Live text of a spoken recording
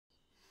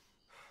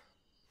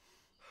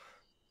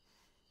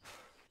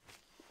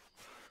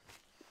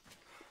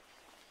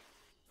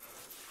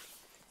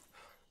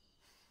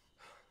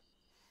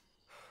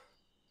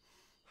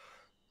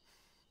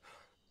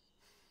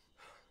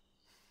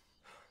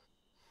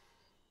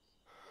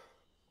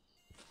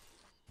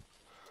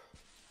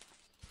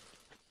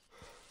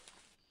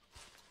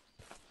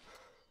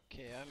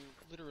Okay, I'm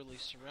literally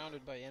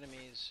surrounded by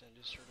enemies and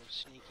just sort of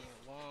sneaking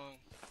along.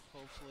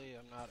 Hopefully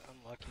I'm not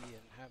unlucky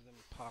and have them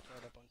pop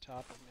right up on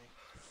top of me.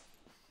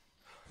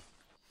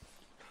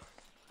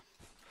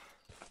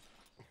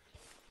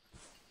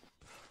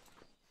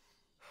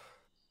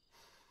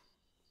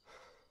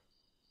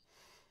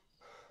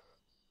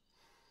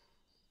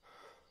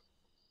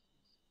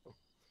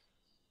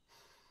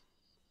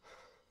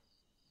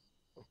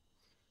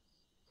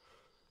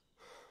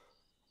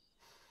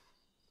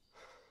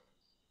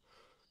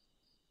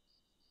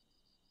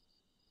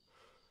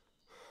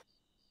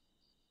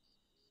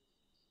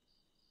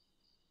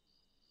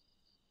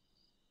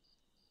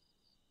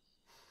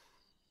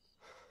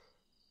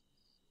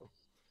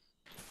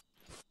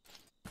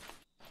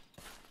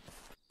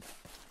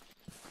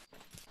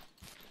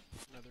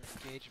 Another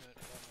engagement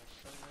with all my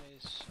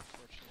friendlies.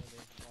 Unfortunately,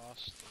 they've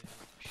lost the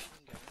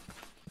machine gun.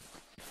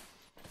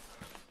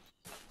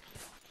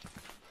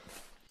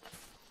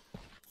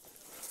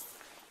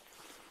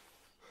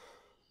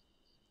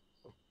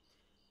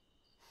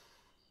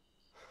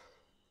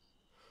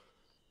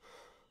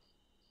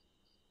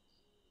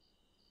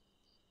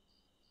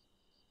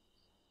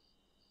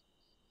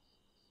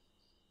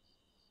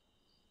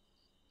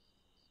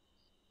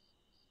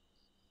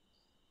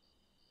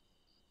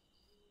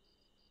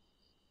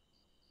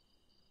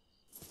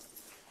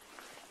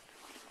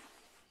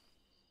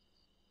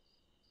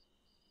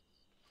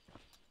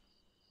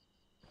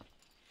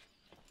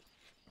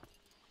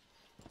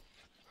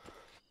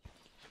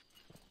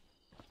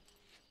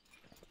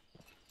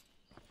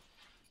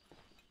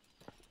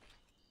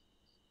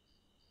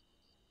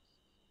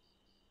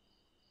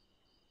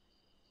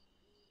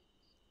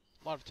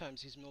 A lot of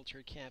times these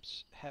military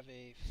camps have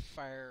a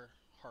fire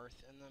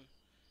hearth in them,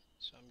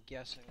 so I'm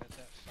guessing that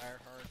that fire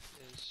hearth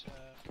is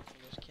one of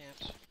those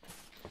camps.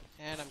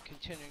 And I'm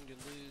continuing to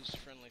lose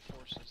friendly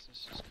forces.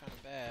 This is kind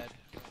of bad.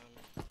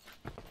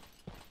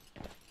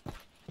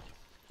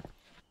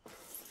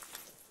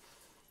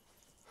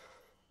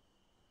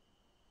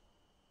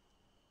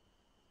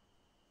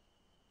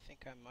 I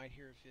think I might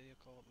hear a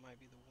vehicle. It might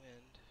be the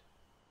wind.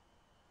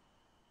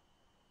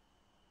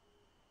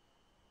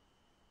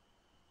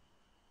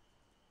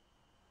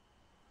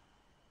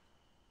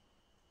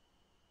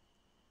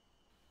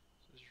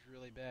 This is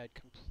really bad,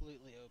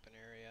 completely open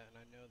area, and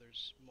I know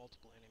there's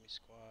multiple enemy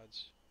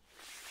squads.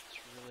 It's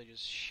really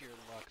just sheer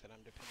luck that I'm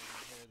depending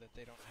on here that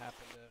they don't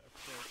happen to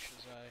approach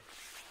as I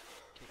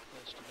get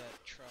close to that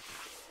truck.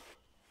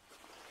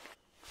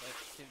 But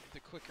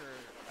the quicker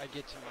I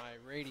get to my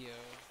radio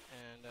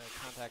and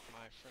contact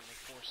my friendly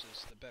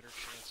forces, the better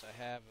chance I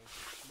have of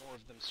more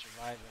of them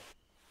surviving.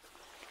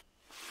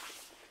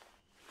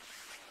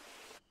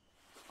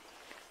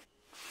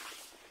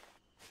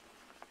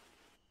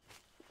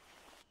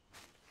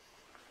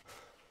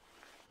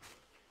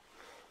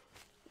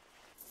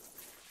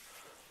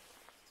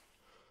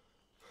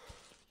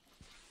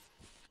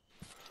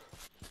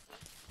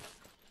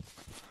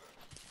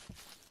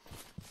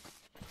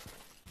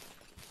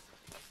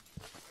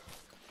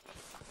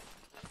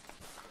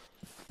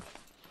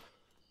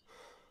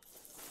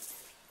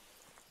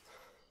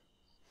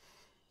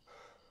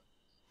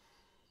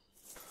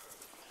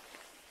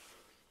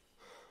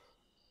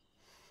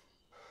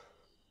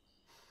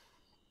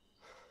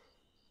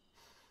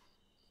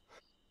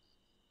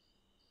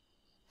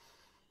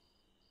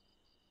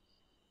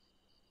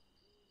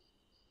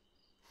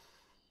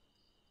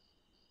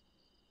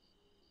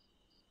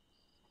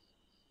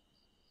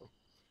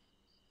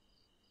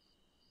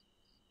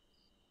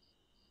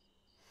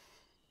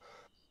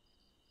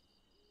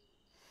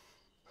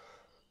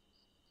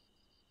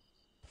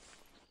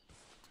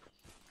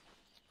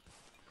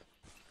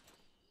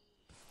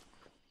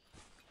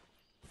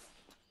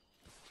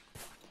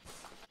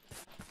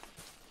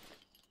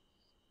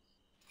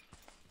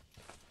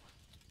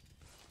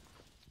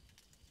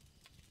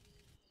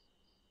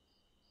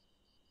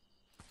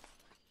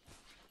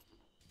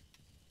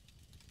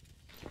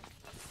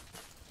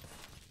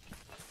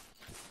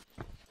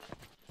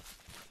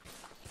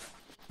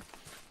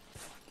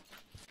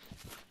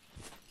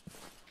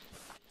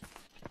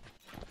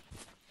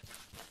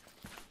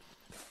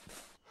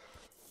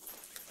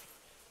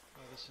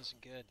 This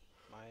isn't good.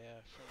 My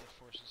friendly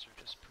forces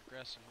are just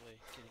progressively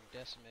getting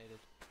decimated.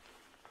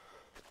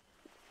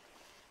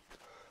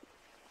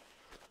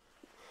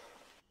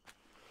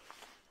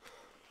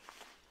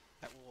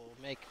 That will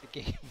make the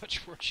game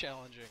much more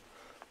challenging.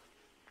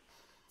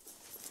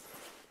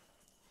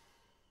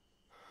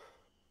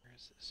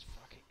 Where's this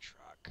fucking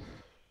truck?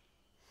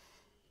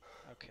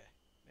 Okay,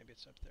 maybe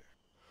it's up there.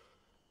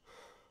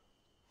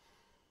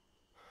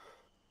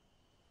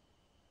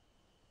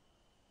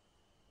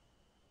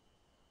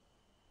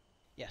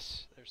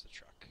 Yes, there's the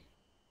truck.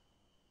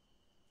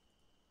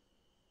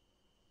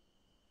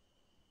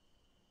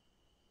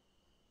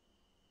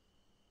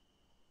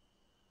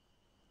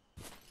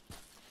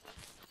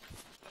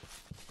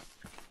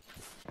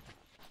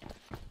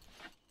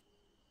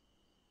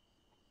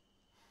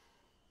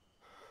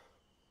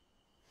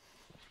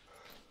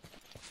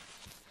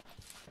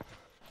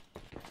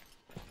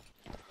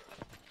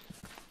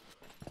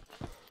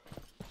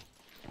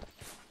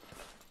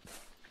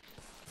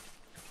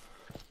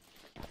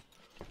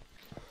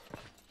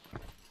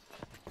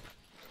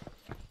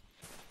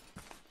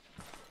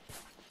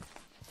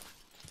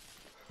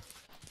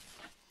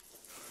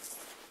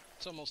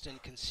 It's almost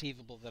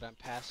inconceivable that I'm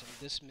passing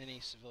this many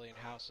civilian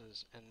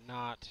houses and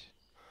not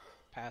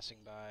passing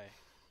by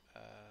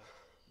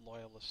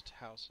loyalist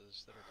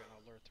houses that are going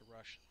to alert the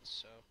Russians.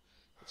 So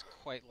it's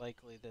quite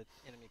likely that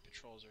enemy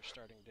patrols are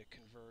starting to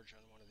converge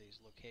on one of these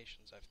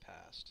locations I've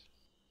passed.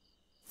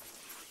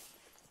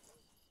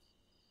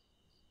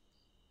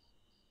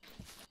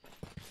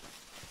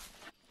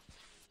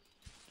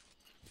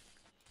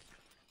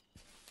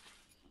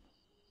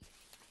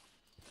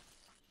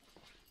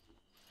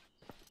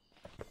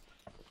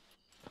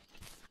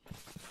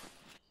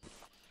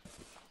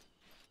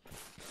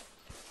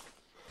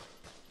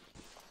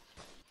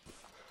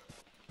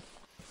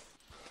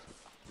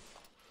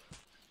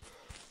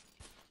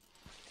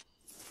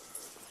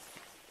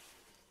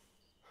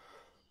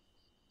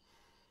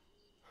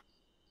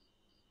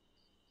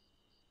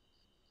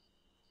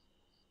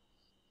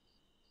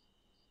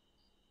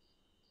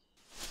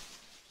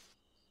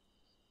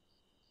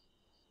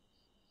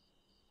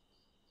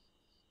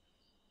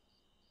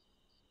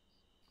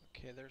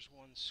 Okay, there's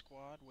one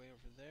squad way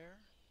over there.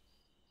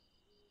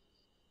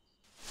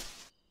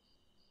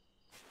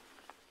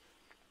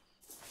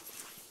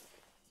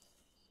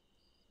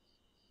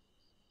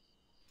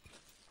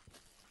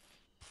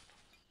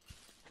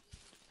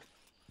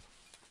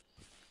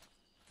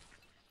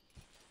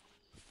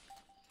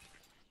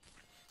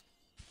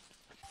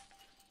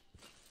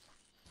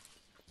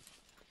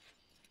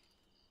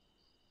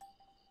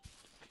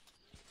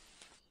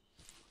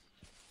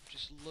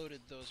 Just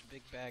loaded those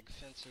big bag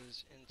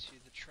fences into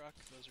the truck.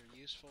 Those are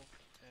useful,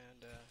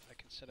 and I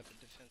can set up a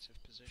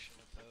defensive position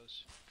with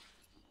those.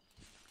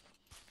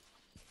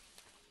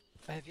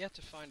 I have yet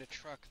to find a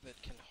truck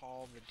that can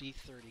haul the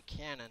D-30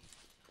 cannon.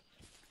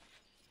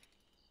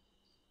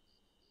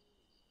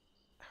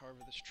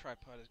 However, this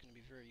tripod is going to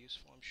be very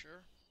useful, I'm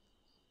sure.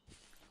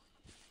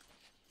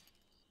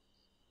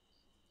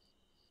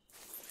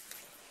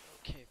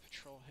 Okay,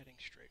 patrol heading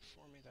straight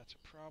for me. That's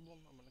a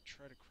problem. I'm going to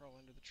try to crawl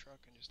into the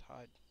truck and just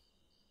hide.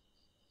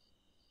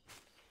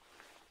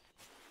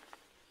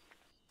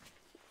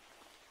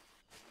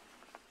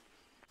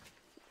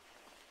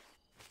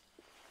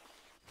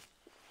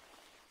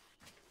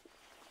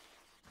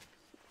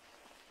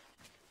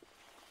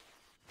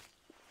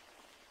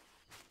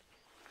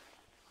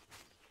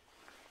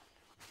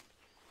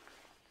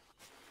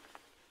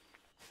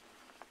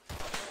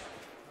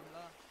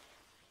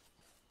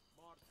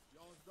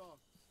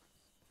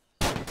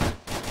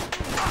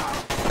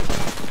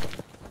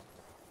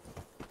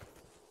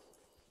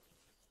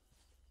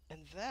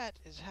 And that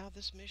is how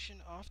this mission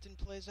often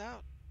plays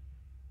out.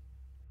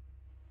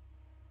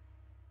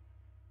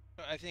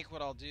 I think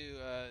what I'll do,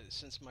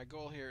 since my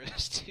goal here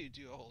is to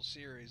do a whole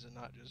series and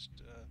not just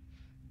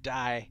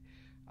die,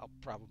 I'll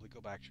probably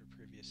go back to a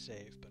previous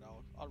save, but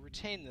I'll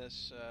retain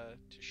this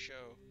to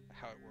show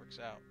how it works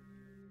out.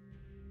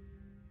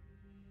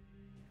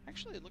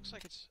 Actually, it looks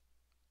like it's